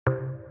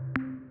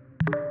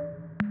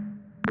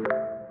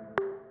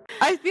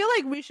I feel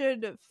like we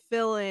should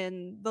fill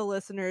in the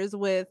listeners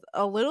with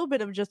a little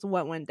bit of just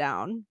what went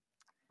down.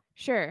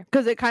 Sure.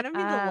 Because it kind of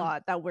means a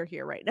lot that we're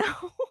here right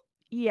now.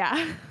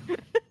 Yeah.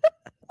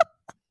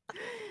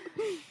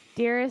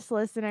 Dearest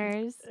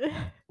listeners,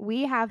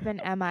 we have been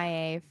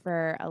MIA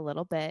for a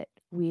little bit.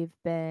 We've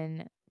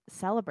been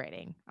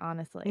celebrating,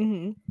 honestly.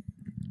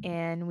 Mm-hmm.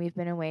 And we've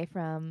been away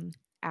from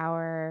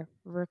our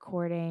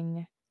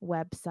recording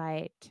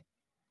website,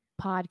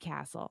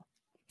 Podcastle.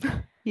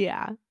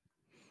 Yeah.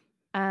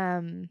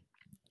 I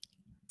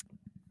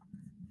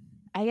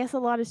guess a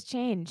lot has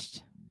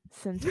changed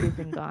since we've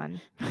been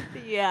gone.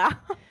 Yeah.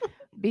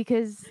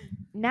 Because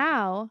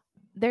now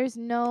there's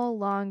no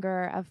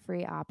longer a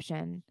free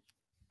option.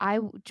 I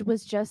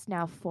was just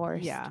now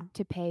forced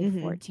to pay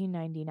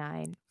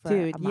 $14.99 for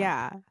Dude, a month.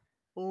 yeah.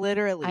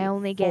 Literally. I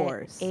only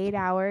forced. get 8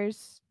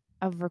 hours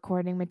of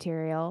recording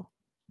material,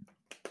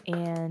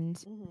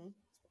 and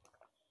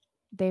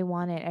they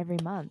want it every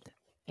month.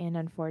 And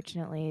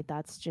unfortunately,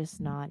 that's just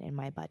not in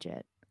my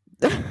budget.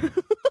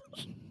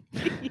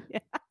 Yeah.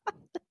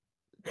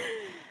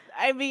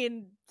 I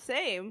mean,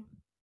 same.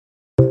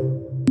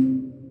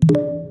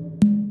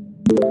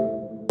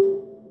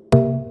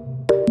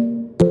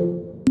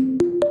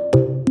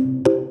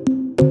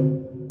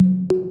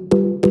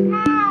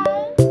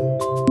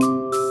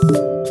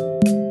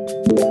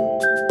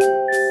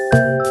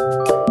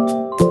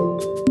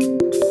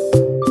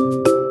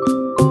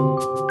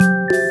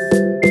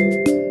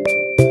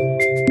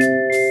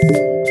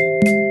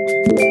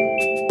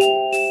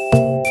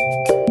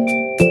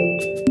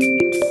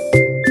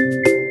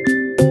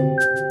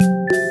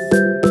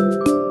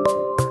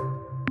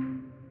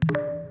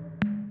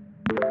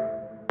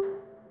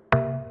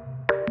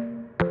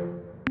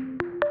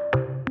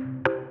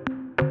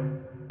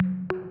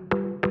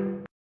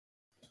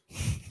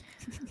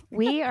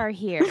 We are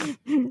here.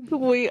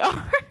 We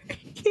are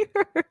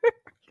here.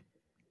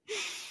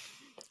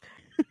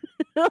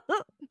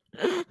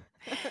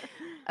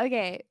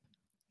 Okay.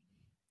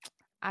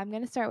 I'm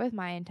going to start with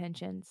my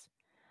intentions.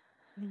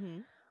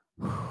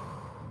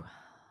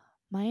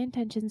 My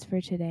intentions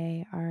for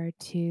today are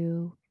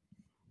to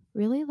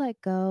really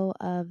let go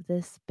of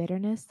this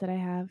bitterness that I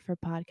have for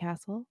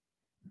Podcastle,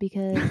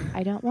 because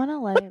I don't want to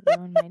let it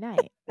ruin my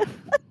night.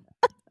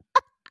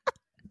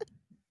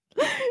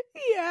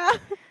 Yeah.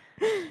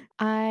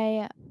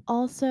 I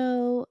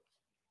also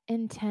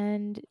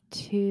intend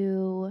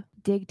to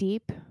dig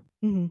deep,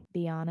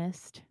 be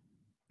honest,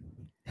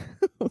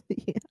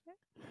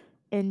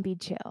 and be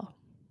chill.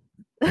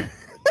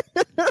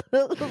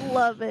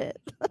 Love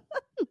it.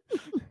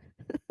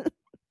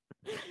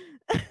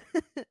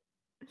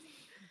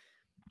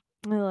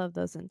 I love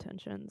those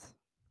intentions.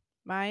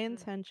 My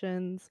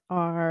intentions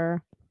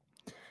are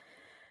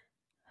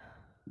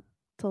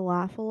to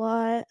laugh a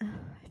lot.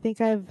 I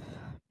think I've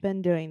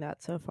been doing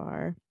that so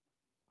far.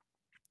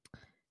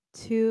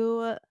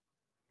 To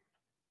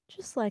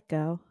just let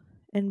go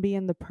and be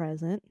in the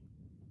present.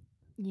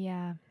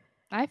 Yeah.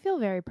 I feel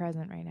very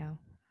present right now.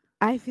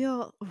 I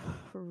feel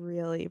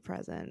really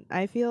present.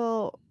 I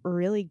feel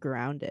really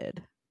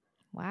grounded.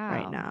 Wow.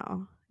 Right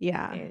now.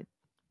 Yeah. Dude.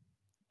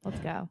 Let's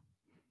go.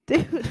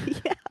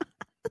 Dude,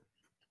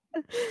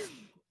 yeah.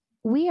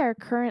 We are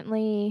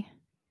currently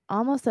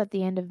almost at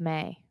the end of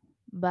May,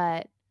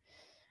 but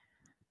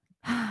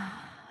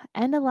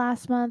end of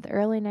last month,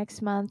 early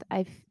next month,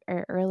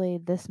 or early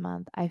this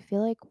month, I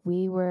feel like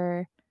we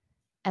were,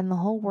 and the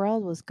whole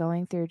world was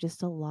going through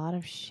just a lot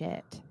of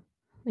shit.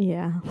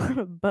 Yeah, a lot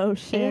of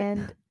bullshit.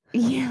 And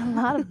yeah, a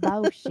lot of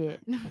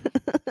bullshit.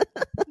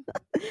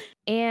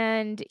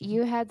 And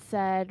you had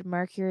said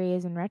Mercury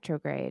is in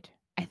retrograde.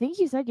 I think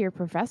you said your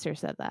professor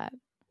said that.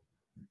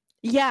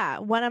 Yeah,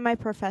 one of my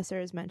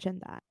professors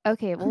mentioned that.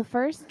 Okay, well,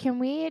 first, can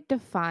we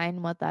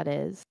define what that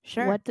is?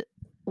 Sure.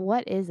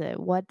 What is it?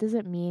 What does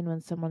it mean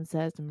when someone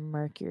says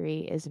Mercury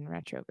is in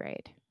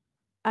retrograde?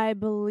 I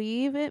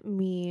believe it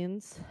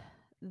means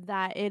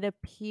that it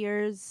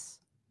appears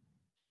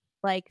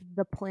like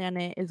the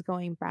planet is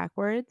going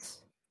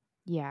backwards.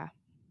 Yeah.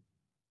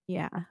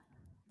 Yeah.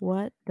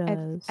 What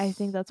does... I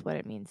think that's what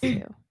it means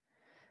too.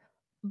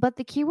 But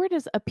the keyword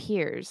is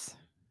appears.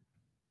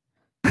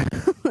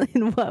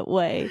 In what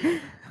way?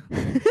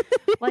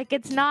 Like,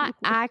 it's not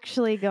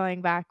actually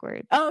going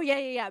backwards. Oh,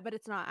 yeah. But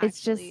it's not actually.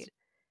 It's just,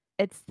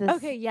 it's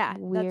this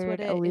weird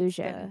that's what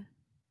illusion.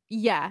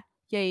 Yeah.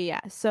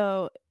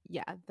 So,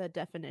 yeah, the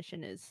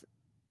definition is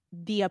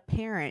the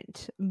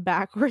apparent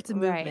backwards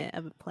movement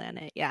of a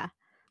planet. Yeah.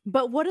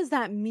 But what does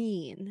that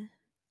mean?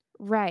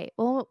 Right.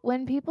 Well,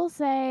 when people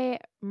say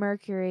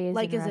Mercury is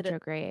in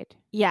retrograde.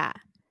 Yeah.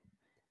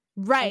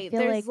 Right.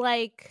 There's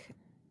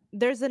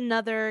there's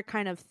another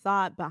kind of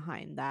thought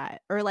behind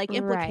that, or like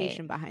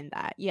implication behind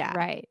that. Yeah.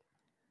 Right.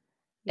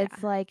 Yeah.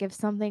 It's like if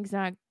something's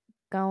not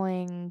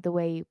going the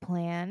way you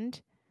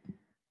planned,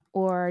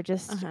 or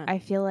just I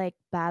feel like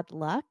bad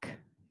luck,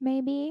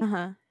 maybe.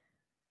 I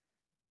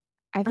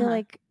feel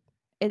like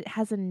it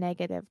has a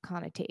negative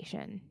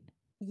connotation.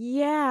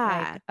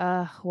 Yeah.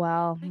 Like,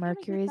 well,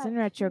 Mercury's in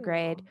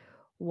retrograde.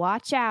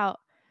 Watch out.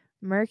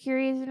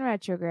 Mercury's in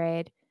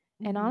retrograde.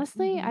 And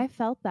honestly, I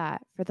felt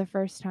that for the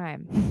first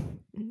time.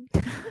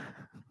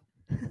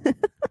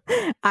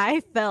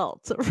 I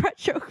felt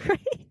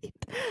retrograde.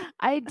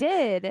 I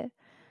did.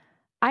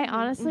 I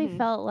honestly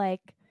felt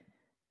like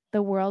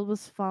the world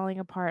was falling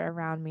apart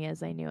around me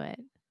as I knew it.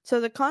 So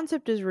the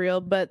concept is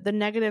real, but the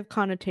negative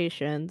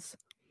connotations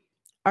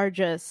are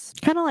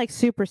just kind of like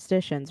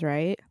superstitions,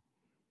 right?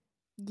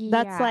 Yeah.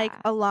 That's like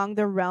along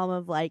the realm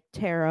of like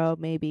tarot,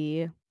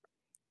 maybe.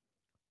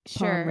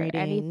 Sure.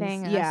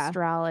 Anything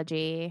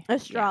astrology.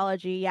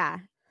 Yeah.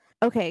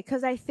 Okay,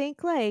 because I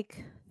think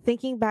like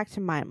thinking back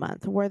to my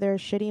month, were there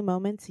shitty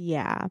moments?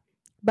 Yeah.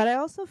 But I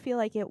also feel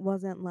like it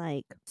wasn't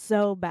like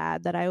so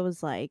bad that I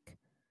was like,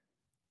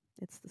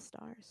 it's the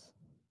stars.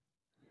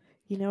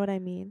 You know what I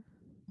mean?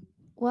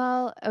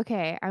 Well,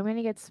 okay, I'm going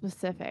to get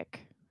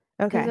specific.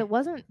 Okay. Because it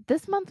wasn't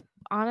this month,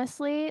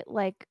 honestly,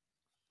 like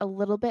a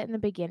little bit in the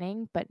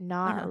beginning, but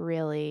not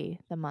really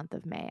the month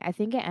of May. I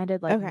think it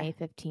ended like May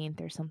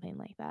 15th or something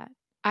like that.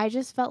 I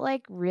just felt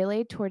like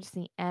really towards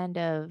the end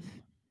of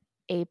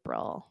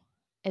April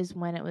is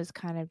when it was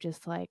kind of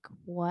just like,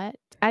 what?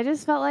 I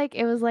just felt like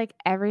it was like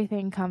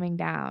everything coming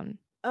down.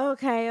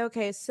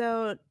 Okay.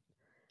 So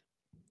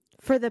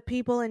for the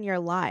people in your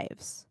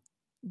lives.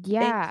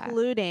 Yeah.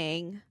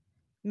 Including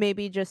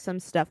maybe just some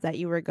stuff that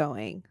you were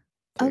going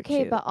through.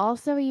 Okay, but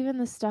also even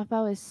the stuff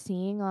I was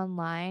seeing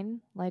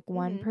online, like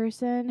one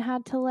person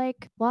had to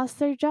like lost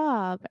their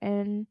job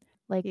and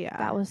like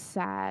that was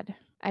sad.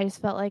 I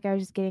just felt like I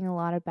was just getting a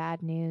lot of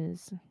bad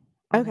news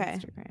on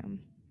Instagram.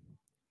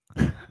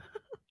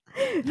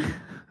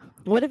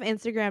 What if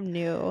Instagram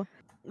knew?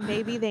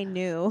 Maybe they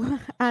knew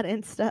at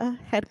Insta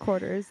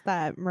headquarters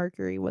that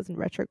Mercury was in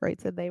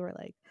retrograde, so they were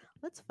like,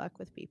 let's fuck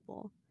with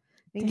people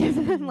and give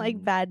them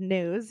like bad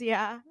news.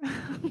 Yeah.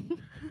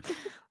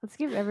 Let's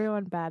give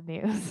everyone bad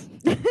news.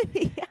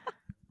 Yeah.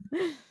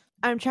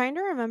 I'm trying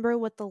to remember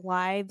what the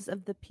lives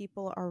of the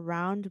people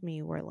around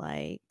me were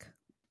like.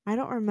 I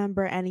don't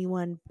remember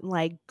anyone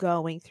like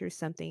going through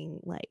something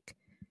like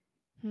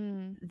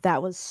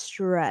that was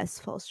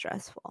stressful.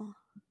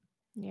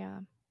 Yeah.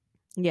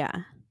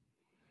 Yeah.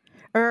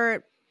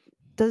 Or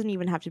doesn't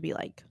even have to be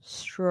like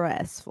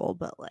stressful,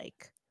 but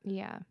like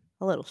a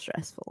little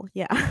stressful.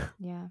 Yeah.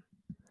 Yeah.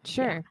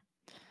 Sure. Yeah.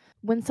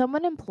 When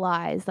someone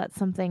implies that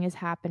something is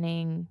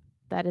happening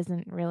that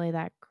isn't really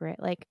that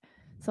great, like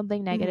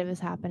something negative is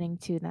happening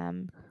to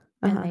them,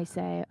 and they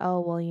say, oh,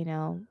 well, you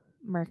know,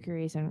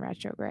 Mercury's in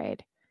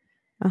retrograde.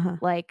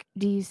 Like,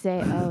 do you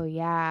say, oh,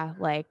 yeah,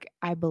 like,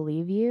 I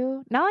believe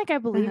you? Not like I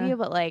believe you,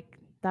 but like,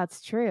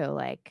 that's true.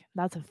 Like,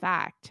 that's a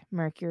fact.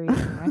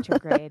 Mercury's in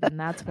retrograde, and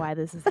that's why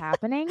this is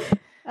happening.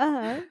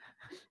 Do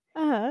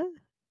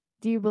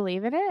you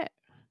believe in it?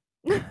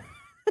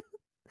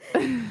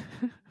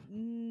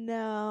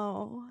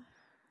 No.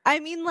 I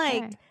mean,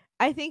 like,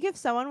 I think if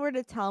someone were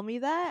to tell me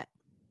that,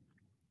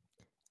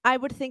 I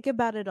would think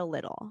about it a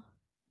little.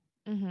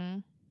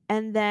 And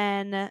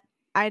then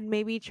I'd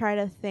maybe try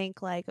to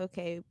think, like,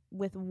 okay,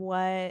 with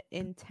what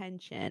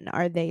intention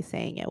are they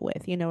saying it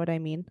with? You know what I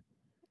mean?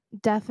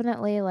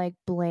 Definitely, like,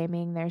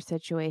 blaming their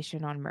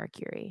situation on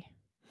Mercury.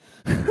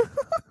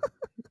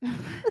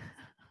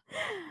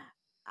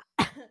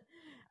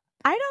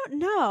 I don't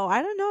know.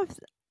 I don't know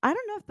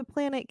if the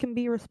planet can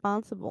be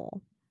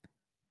responsible.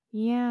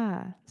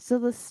 Yeah. So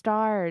the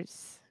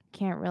stars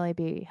can't really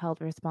be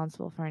held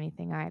responsible for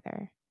anything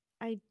either.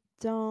 I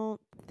don't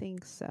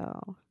think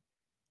so.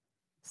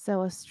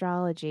 So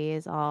astrology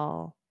is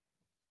all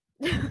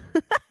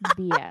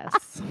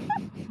BS.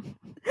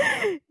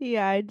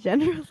 Yeah, I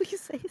generally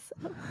say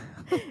so.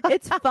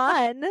 It's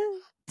fun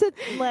to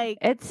like.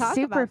 It's talk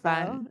super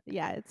about, fun. Though.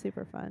 Yeah, it's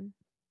super fun.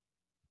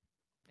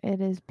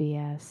 It is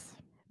BS.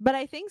 But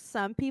I think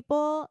some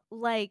people,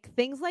 like,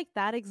 things like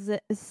that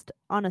exist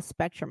on a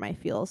spectrum, I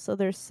feel. So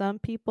there's some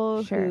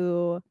people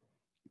who,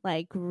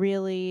 like,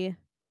 really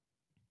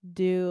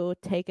do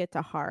take it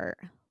to heart,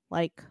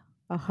 like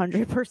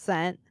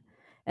 100%.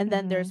 And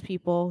then there's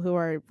people who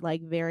are,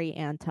 like, very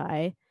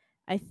anti.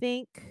 I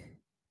think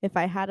if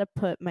I had to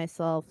put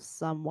myself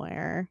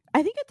somewhere,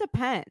 I think it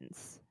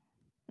depends.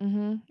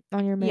 On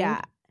your mood?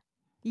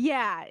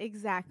 Yeah,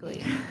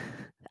 exactly.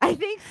 I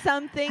think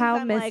some things how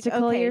I'm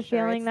mystical like, okay, you're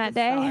sure, feeling that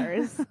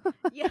day.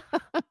 Yeah.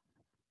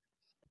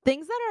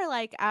 Things that are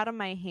like out of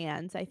my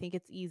hands, I think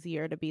it's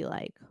easier to be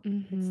like,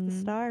 it's the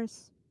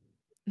stars.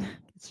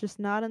 It's just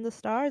not in the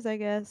stars, I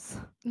guess.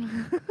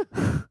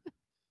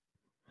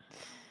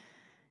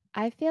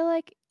 I feel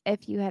like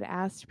if you had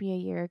asked me a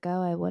year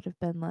ago, I would have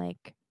been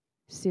like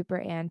super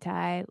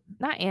anti.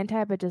 Not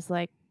anti, but just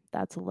like,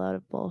 that's a load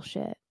of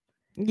bullshit.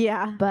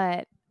 Yeah.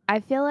 But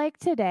I feel like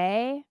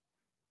today,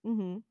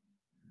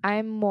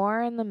 I'm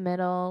more in the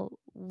middle,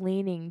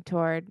 leaning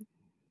toward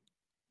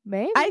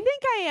maybe. I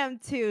think I am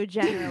too,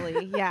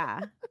 generally.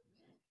 Yeah.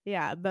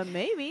 Yeah, but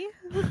maybe.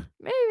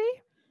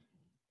 Maybe.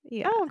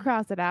 Yeah. I won't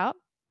cross it out.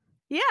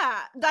 Yeah,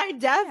 I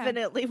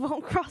definitely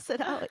won't cross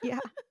it out. Yeah.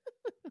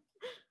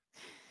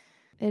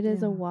 It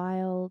is a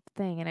wild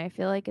thing, and I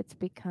feel like it's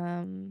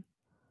become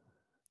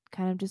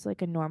kind of just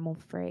like a normal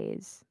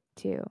phrase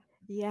too.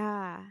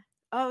 Yeah.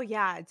 Oh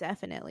yeah,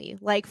 definitely.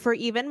 Like for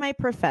even my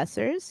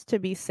professors to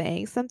be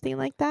saying something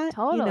like that,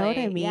 Totally, you know what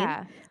I mean?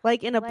 yeah.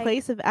 Like in a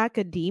place of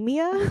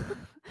academia.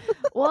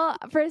 Well,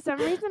 for some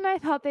reason I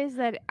thought they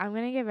said I'm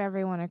going to give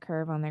everyone a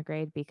curve on their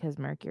grade because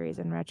Mercury's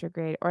in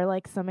retrograde, or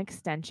like some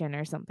extension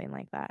or something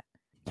like that.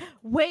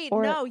 Wait,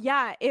 no,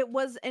 yeah, it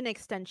was an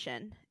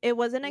extension. It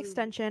was an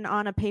extension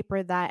on a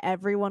paper that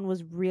everyone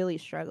was really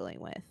struggling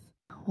with.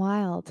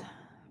 Wild.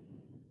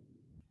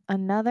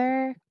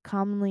 Another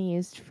commonly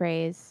used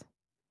phrase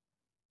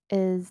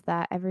is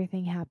that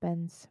everything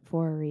happens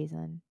for a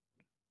reason.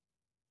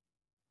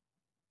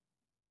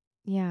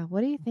 Yeah,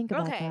 what do you think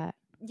about that?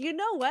 You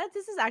know what?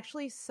 This is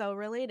actually so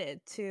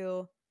related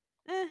to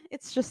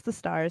it's just the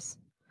stars.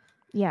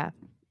 Yeah.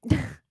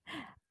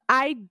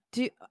 I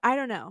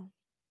don't know.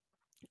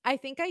 I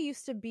think I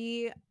used to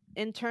be,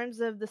 in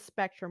terms of the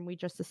spectrum we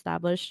just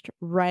established,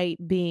 right,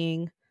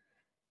 being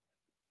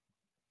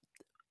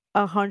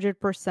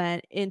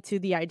 100% into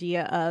the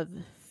idea of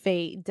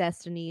fate,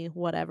 destiny,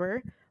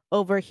 whatever,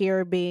 over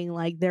here being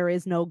like there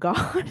is no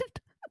God.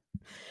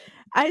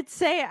 I'd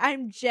say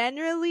I'm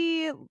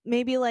generally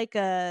maybe like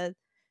I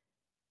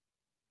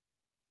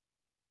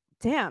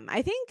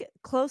think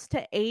close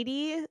to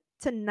 80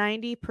 to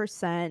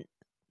 90%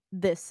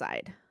 this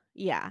side.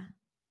 Yeah.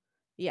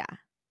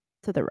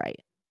 To the right.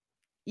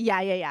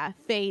 Yeah.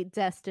 Fate,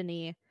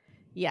 destiny.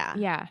 Yeah.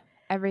 Yeah.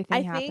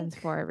 Everything happens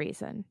for a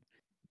reason.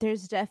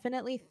 There's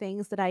definitely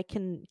things that I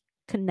can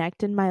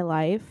connect in my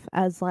life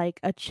as like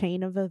a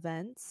chain of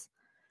events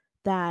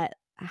that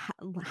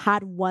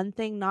had one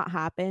thing not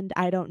happened,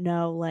 I don't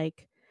know,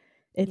 like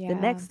if the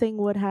next thing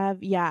would have.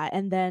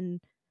 And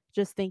then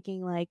just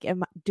thinking like,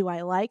 do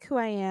I like who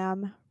I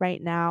am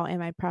right now?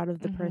 Am I proud of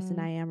the person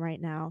I am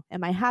right now?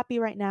 Am I happy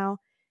right now?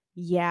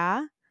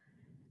 Yeah.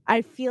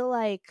 I feel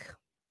like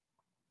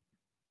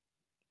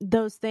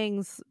those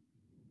things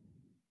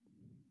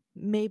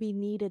maybe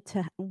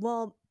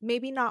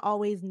maybe not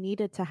always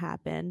needed to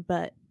happen,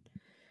 but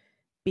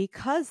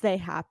because they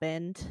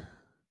happened,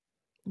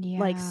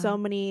 like so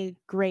many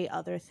great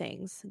other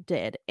things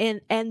did.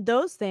 And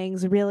those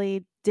things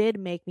really did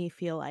make me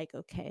feel like,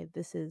 okay,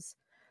 this is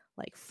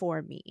like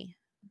for me.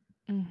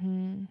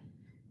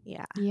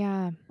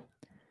 Yeah.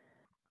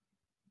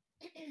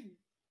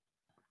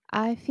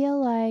 I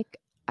feel like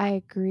I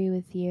agree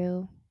with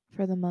you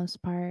for the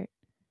most part.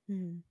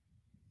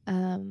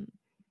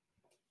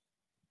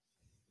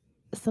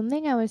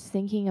 Something I was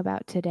thinking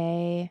about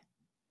today,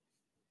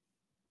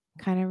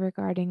 kind of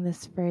regarding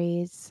this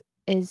phrase,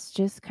 is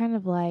just kind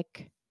of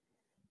like,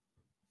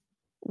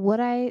 would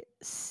I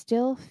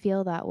still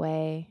feel that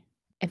way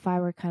if I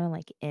were kind of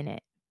like in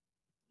it?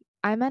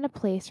 I'm at a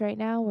place right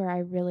now where I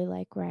really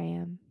like where I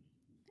am.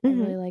 I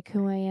really like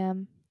who I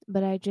am,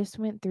 but I just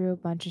went through a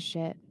bunch of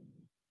shit.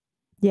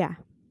 Yeah.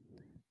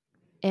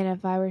 And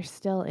if I were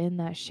still in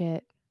that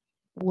shit,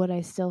 would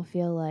I still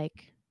feel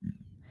like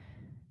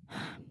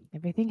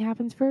everything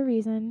happens for a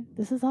reason?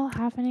 This is all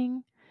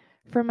happening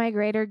for my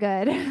greater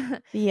good. Yeah.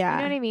 You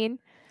know what I mean?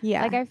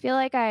 Yeah. Like I feel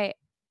like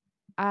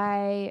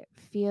I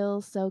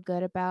feel so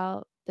good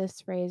about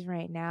this phrase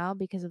right now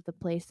because of the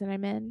place that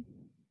I'm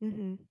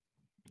in.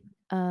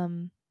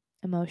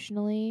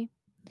 Emotionally.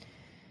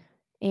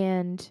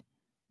 And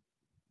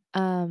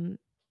I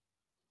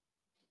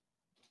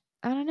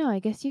don't know, I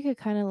guess you could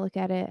kind of look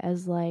at it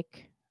as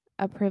like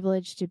a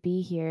privilege to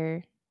be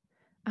here.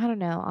 I don't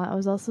know. I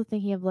was also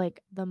thinking of like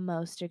the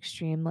most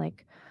extreme,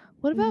 like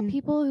what about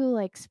people who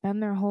like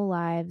spend their whole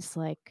lives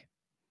like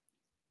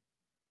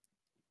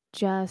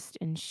just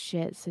in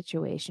shit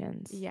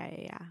situations?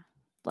 Yeah.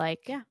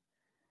 Like yeah.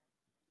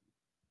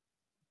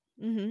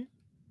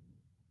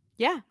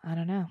 Yeah. I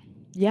don't know.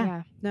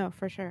 Yeah. No,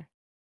 for sure.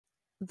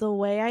 The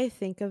way I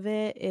think of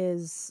it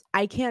is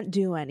I can't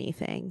do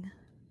anything.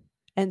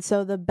 And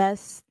so the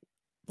best,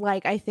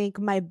 like I think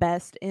my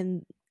best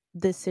in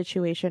this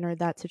situation or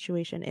that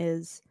situation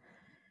is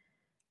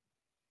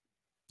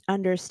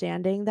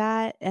understanding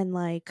that and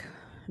like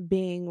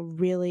being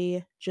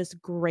really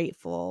just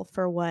grateful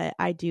for what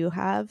I do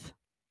have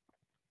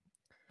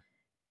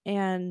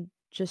and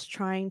just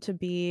trying to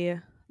be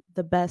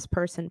the best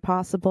person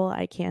possible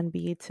I can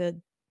be to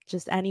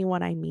just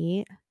anyone I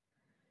meet.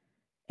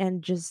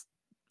 And just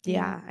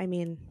I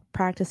mean,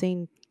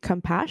 practicing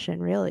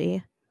compassion,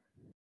 really.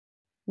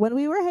 When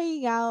we were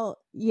hanging out,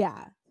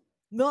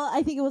 well,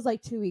 I think it was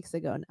like 2 weeks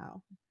ago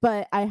now,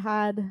 but I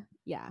had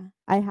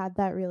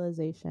that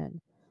realization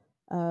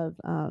of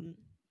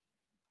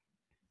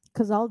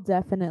because I'll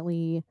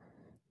definitely,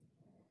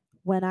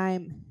 when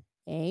I'm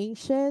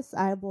anxious,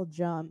 I will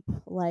jump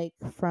like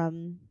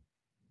from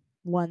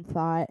one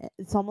thought.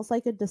 It's almost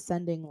like a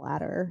descending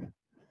ladder.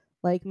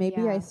 Like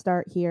maybe I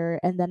start here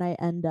and then I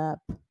end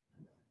up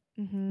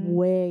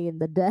way in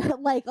the depth,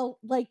 like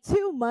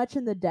too much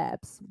in the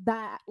depths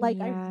that like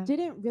I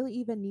didn't really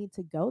even need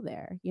to go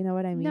there. You know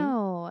what I mean?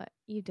 No,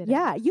 you didn't.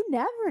 Yeah, you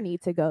never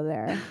need to go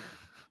there.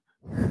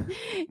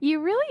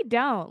 You really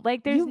don't.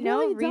 Like there's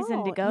no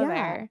reason to go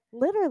there.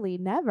 Literally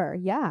never.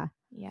 Yeah.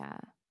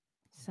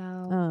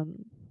 So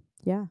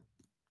Yeah,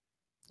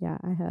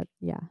 I had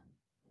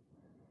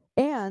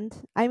And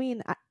I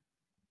mean,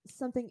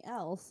 something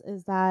else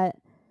is that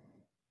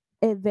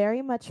it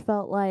very much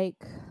felt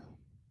like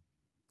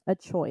a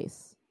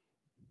choice.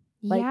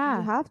 Like, you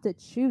have to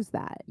choose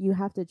that. You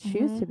have to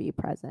choose to be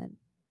present.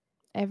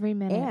 Every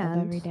minute of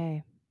every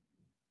day.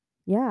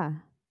 Yeah.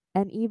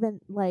 And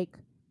even like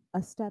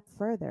a step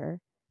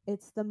further,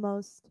 it's the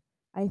most,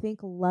 I think,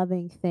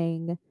 loving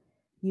thing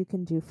you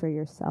can do for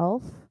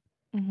yourself.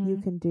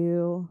 You can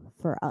do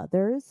for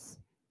others.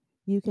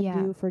 You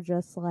can do for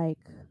just like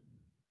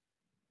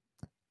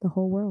the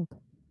whole world.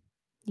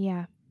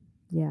 Yeah.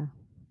 Yeah.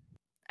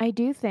 I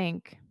do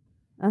think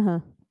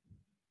I'm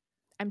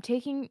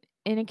taking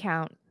in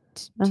account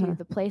to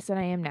the place that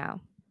I am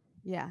now.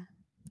 Yeah.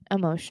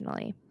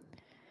 Emotionally.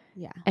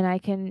 Yeah. And I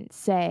can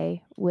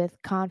say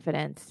with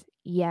confidence,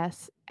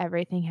 yes,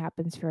 everything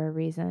happens for a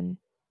reason.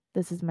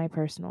 This is my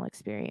personal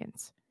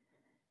experience.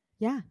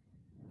 Yeah.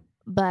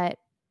 But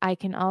I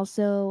can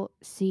also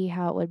see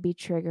how it would be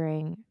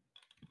triggering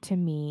to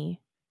me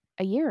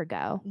a year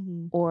ago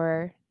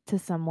or to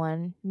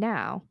someone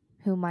now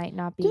who might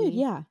not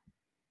be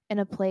in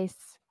a place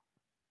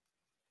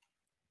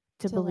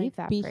to believe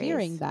that be phrase.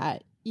 Hearing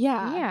that.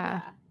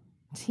 Yeah.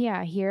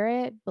 Yeah, hear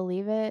it,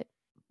 believe it.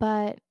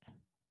 But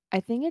I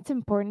think it's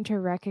important to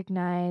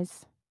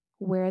recognize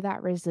where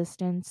that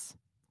resistance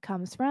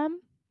comes from.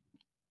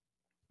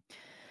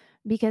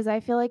 Because I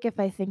feel like if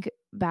I think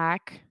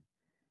back,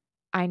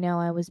 I know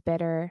I was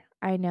bitter.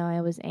 I know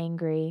I was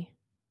angry.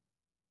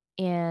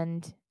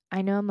 And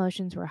I know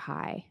emotions were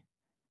high.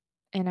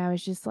 And I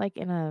was just like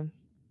in a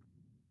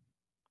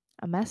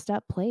messed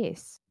up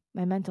place.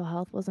 My mental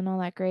health wasn't all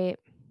that great.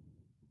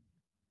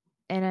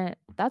 And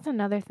that's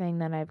another thing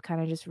that I've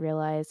kind of just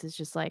realized is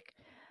just like,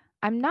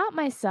 I'm not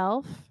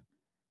myself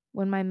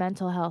when my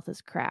mental health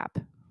is crap.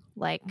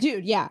 Like,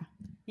 dude, yeah.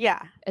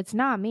 It's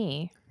not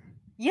me.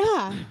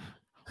 Yeah.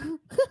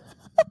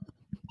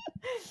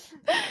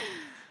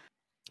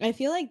 I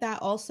feel like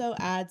that also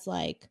adds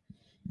like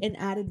an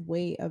added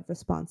weight of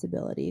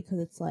responsibility because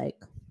it's like,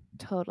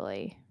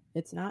 totally,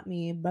 it's not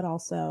me, but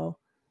also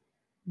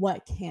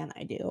what can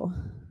I do?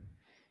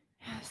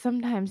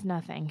 Sometimes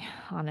nothing,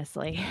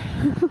 honestly.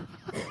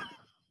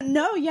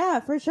 No, yeah,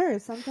 for sure.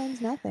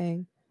 Sometimes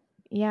nothing.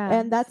 Yeah.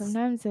 And that's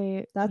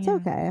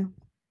okay.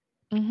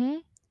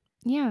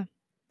 Yeah.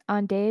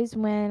 On days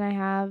when I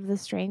have the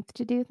strength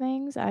to do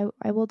things, I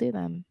will do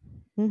them.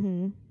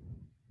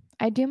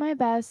 I do my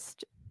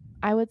best,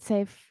 I would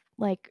say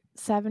like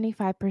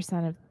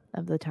 75%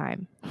 of the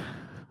time.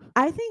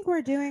 I think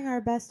we're doing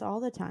our best all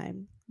the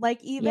time.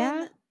 Like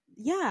even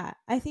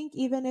I think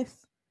even if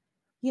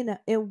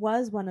it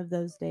was one of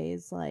those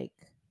days, like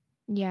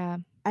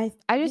I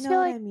just feel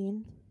like, I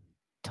mean,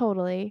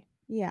 totally.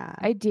 Yeah,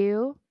 I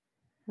do.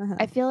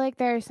 I feel like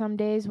there are some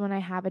days when I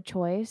have a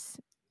choice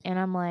and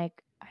I'm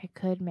like, I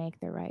could make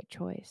the right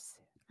choice.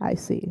 I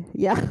see.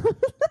 Yeah.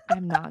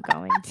 I'm not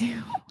going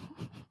to.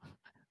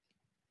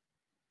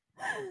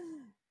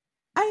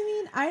 I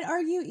mean, I'd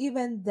argue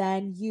even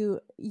then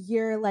you're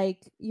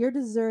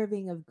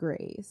deserving of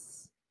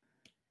grace.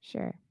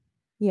 Sure.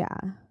 Yeah.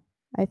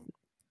 I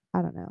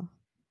don't know.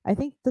 I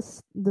think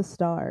the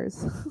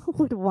stars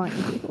would want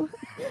you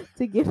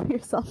to give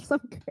yourself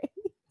some grace.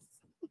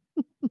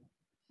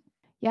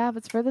 Yeah, if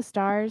it's for the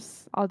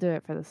stars, I'll do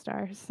it for the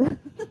stars.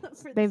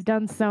 They've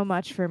done so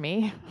much for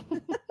me.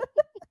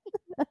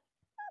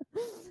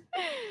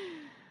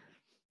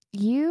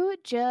 You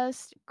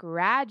just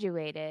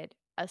graduated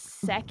a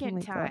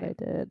second time. God, I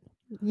did.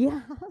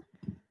 Yeah.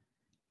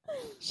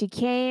 She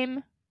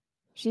came,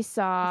 she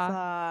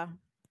saw,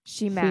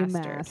 she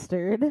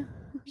mastered.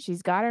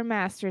 She's got her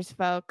master's,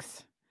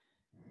 folks.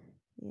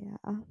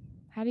 Yeah.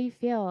 How do you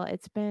feel?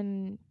 It's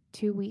been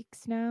 2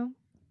 weeks now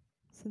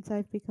since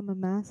I've become a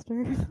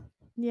master.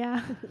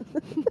 Yeah.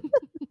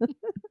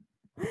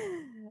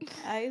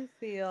 I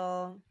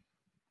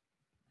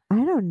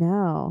don't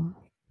know.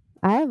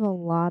 I have a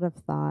lot of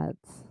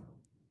thoughts.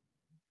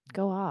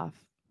 Go off.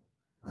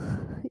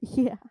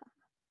 Yeah.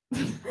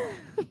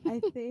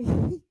 I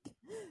think.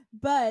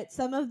 But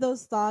some of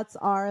those thoughts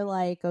are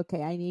like,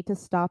 okay, I need to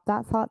stop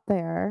that thought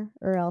there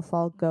or else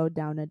I'll go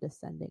down a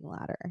descending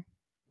ladder.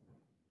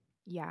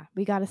 Yeah,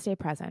 we got to stay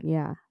present.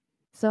 Yeah.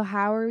 So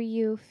how are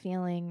you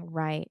feeling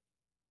right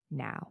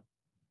now?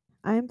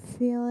 I'm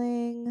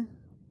feeling...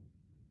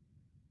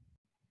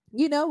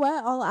 You know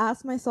what? I'll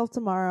ask myself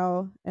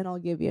tomorrow and I'll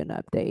give you an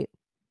update.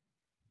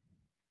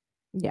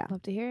 Yeah.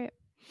 Love to hear it.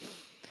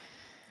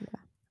 Yeah.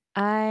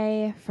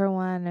 I, for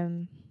one,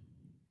 am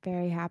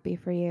very happy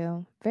for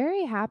you.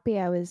 Very happy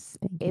I was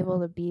able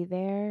to be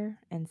there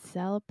and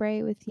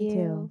celebrate with you.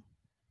 Too.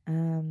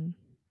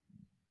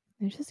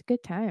 It was just a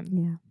good time.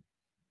 Yeah.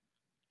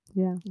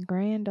 Yeah.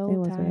 Grand old time.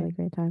 It was a really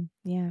great time.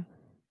 Yeah.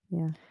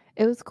 Yeah.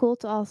 It was cool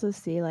to also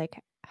see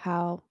like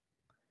how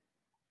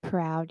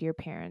proud your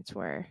parents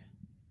were.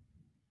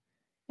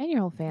 And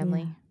your whole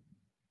family.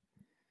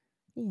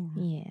 Yeah.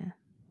 Yeah.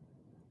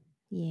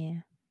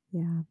 Yeah.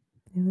 Yeah.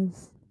 It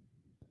was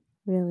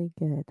really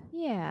good.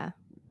 Yeah.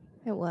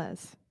 It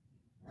was.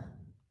 Yeah.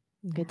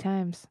 Good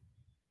times.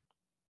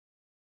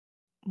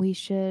 we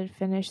should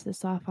finish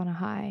this off on a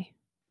high.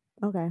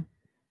 Okay.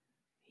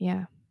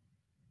 Yeah.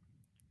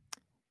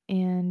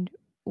 And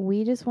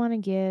we just want to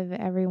give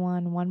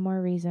everyone one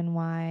more reason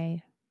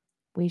why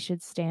we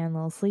should stand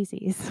Little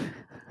Sleazies.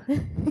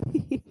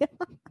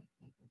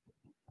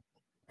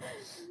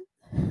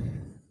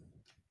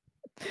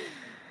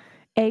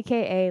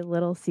 AKA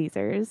Little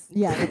Caesars.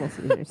 Yeah, Little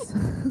Caesars.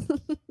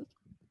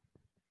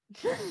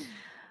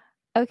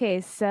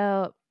 Okay,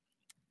 so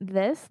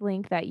this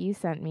link that you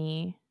sent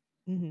me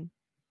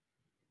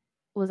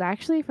was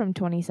actually from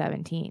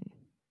 2017.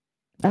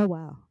 Oh,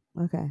 wow.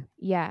 Okay.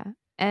 Yeah.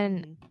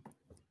 And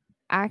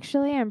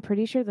actually, I'm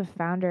pretty sure the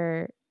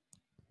founder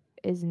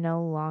is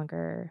no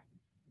longer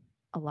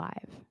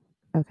alive.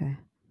 Okay.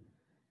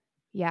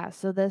 Yeah,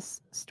 so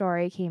this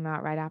story came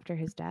out right after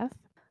his death.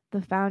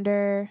 The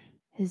founder,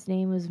 his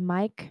name was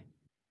Mike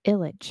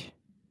Ilitch.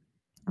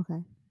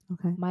 Okay.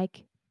 Okay.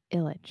 Mike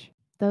Ilitch.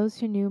 Those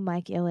who knew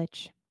Mike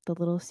Ilitch, the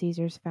Little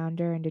Caesars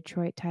founder and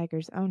Detroit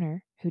Tigers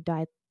owner, who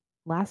died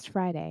last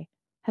Friday,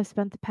 have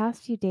spent the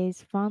past few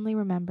days fondly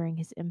remembering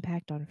his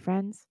impact on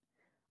friends,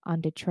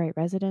 on Detroit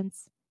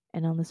residents,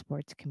 and on the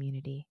sports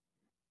community.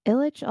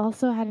 Ilitch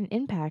also had an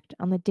impact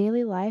on the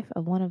daily life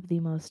of one of the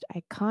most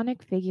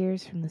iconic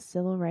figures from the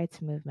civil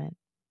rights movement.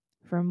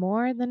 For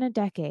more than a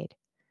decade,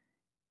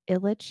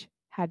 Ilitch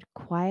had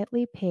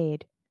quietly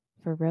paid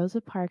for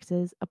Rosa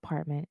Parks'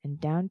 apartment in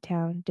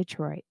downtown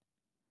Detroit,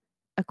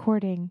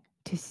 according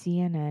to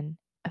CNN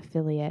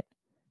affiliate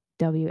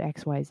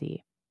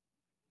WXYZ.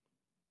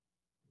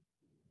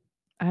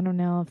 I don't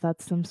know if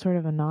that's some sort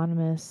of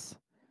anonymous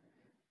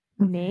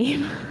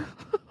name.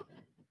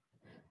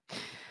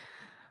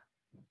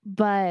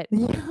 But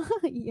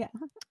yeah.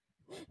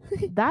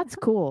 That's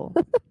cool.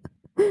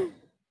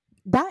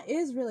 That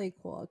is really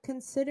cool,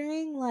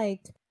 considering,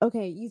 like,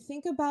 okay, you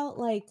think about,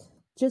 like,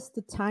 just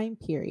the time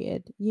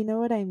period. You know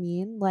what I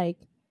mean? Like,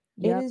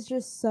 It is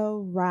just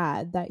so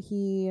rad that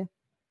he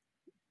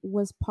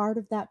was part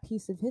of that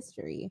piece of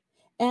history.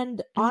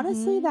 And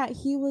honestly, that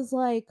he was,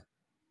 like,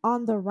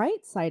 on the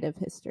right side of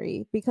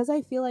history, because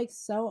I feel like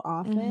so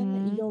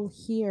often you'll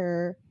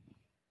hear,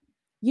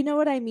 you know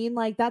what I mean?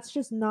 Like, that's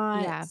just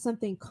not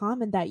something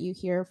common that you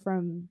hear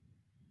from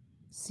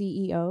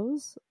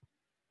CEOs.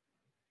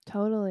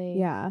 Totally.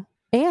 Yeah.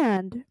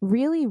 And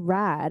really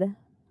rad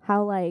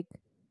how, like,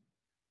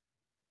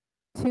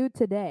 to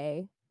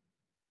today,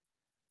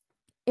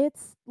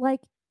 it's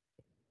like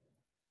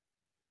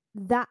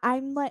that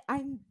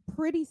I'm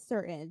pretty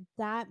certain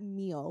that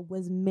meal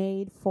was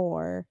made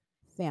for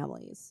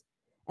families.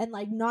 And,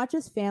 like, not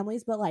just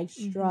families, but, like,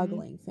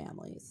 struggling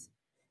families.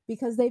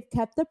 Because they've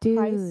kept the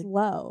price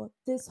low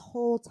this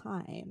whole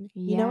time.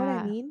 You know what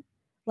I mean?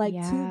 Like,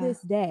 to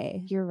this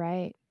day. You're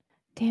right.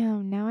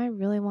 Damn, now I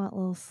really want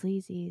Little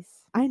Sleazies.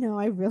 I know,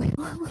 I really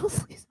want Little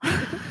Sleazies.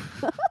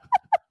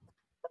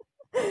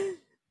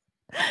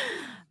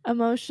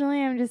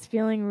 Emotionally, I'm just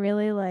feeling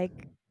really,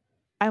 like,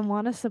 I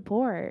want to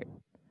support.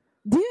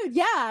 Dude,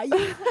 yeah.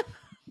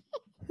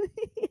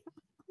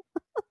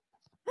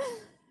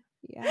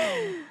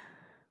 Yeah.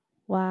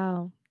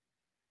 Wow.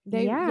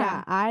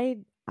 I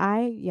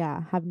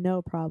have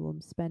no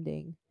problem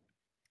spending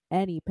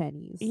any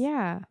pennies.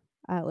 Yeah.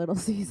 At Little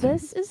Caesars.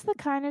 This is the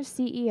kind of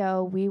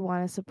CEO we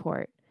want to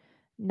support.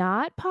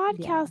 Not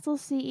Podcastle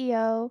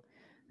CEO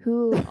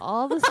who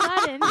all of a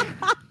sudden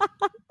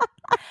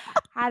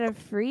had a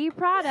free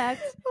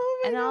product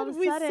and all of a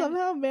sudden we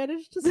somehow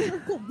managed to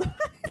circle back.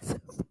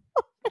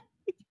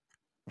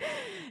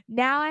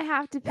 Now I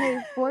have to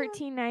pay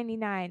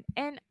 $14.99,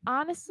 and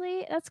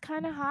honestly, that's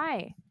kind of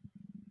high.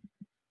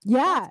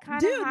 Yeah,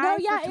 dude, high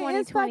it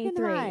is fucking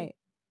high.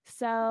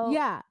 So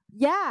yeah,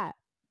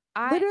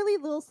 literally,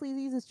 Little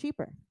Sleazies is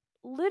cheaper.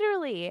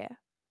 Literally,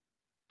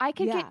 I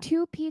could get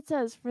 2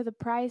 pizzas for the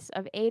price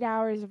of 8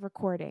 hours of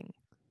recording.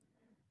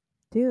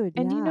 Dude,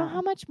 and do you know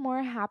how much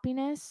more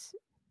happiness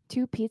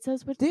 2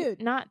 pizzas would?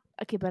 Dude, not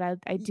okay, but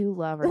I do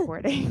love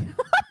recording.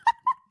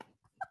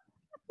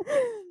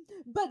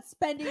 But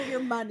spending your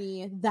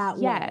money that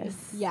way.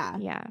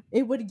 Yeah.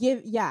 It would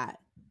give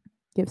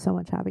so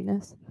much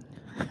happiness.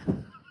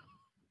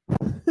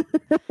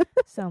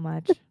 So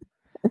much.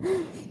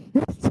 Dude,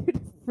 it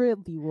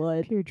really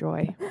would. Pure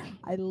joy.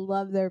 I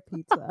love their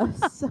pizza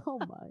so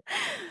much.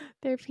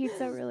 Their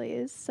pizza really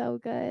is so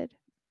good.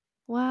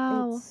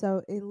 Wow.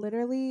 It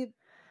literally,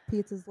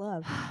 pizza's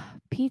love.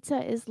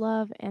 Pizza is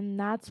love, and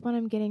that's what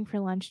I'm getting for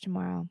lunch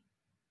tomorrow.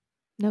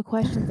 No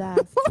questions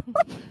asked.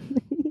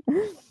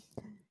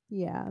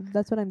 Yeah,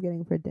 that's what I'm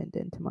getting for Din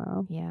Din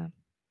tomorrow. Yeah.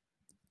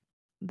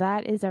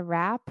 That is a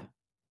wrap.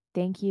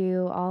 Thank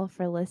you all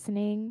for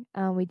listening.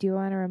 We do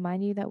want to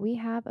remind you that we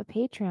have a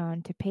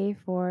Patreon to pay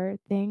for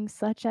things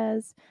such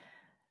as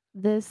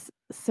this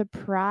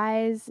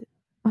surprise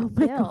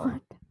bill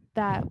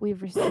that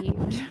we've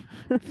received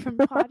from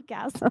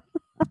podcasts.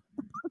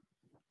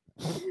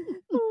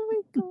 Oh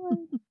my God.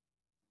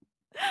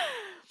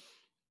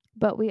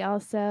 But we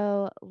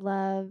also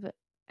love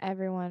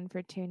everyone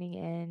for tuning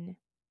in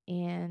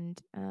and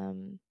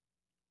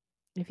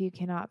If you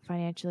cannot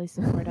financially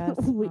support us,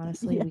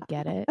 honestly, we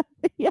get it.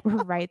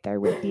 We're right there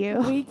with you.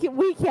 We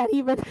can't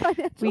even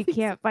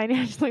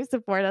financially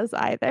support us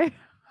either.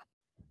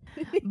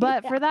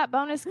 But for that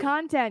bonus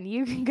content,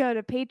 you can go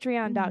to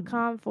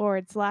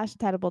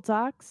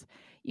patreon.com/TedibleTalks.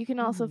 You can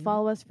also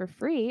follow us for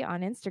free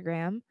on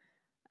Instagram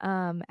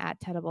at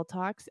Tedible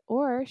Talks,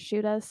 or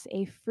shoot us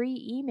a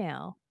free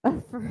email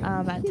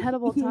at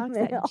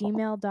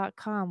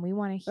tedibletalks@gmail.com. We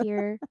want to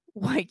hear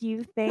what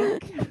you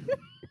think.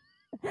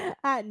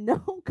 At no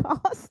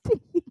cost to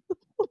you.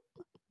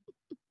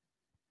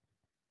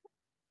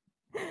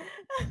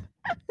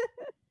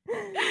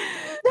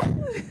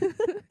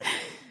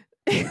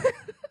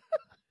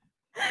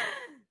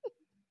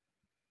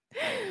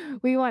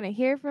 We want to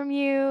hear from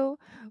you.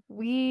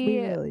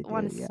 We really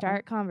want to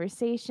start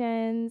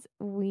conversations.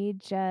 We're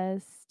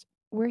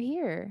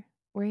here.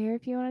 We're here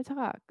if you want to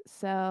talk.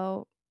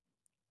 So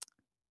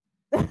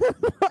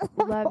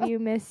love you,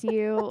 miss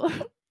you.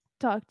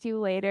 Talk to you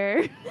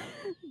later.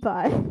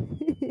 Bye.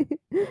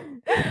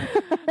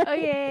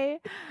 Okay.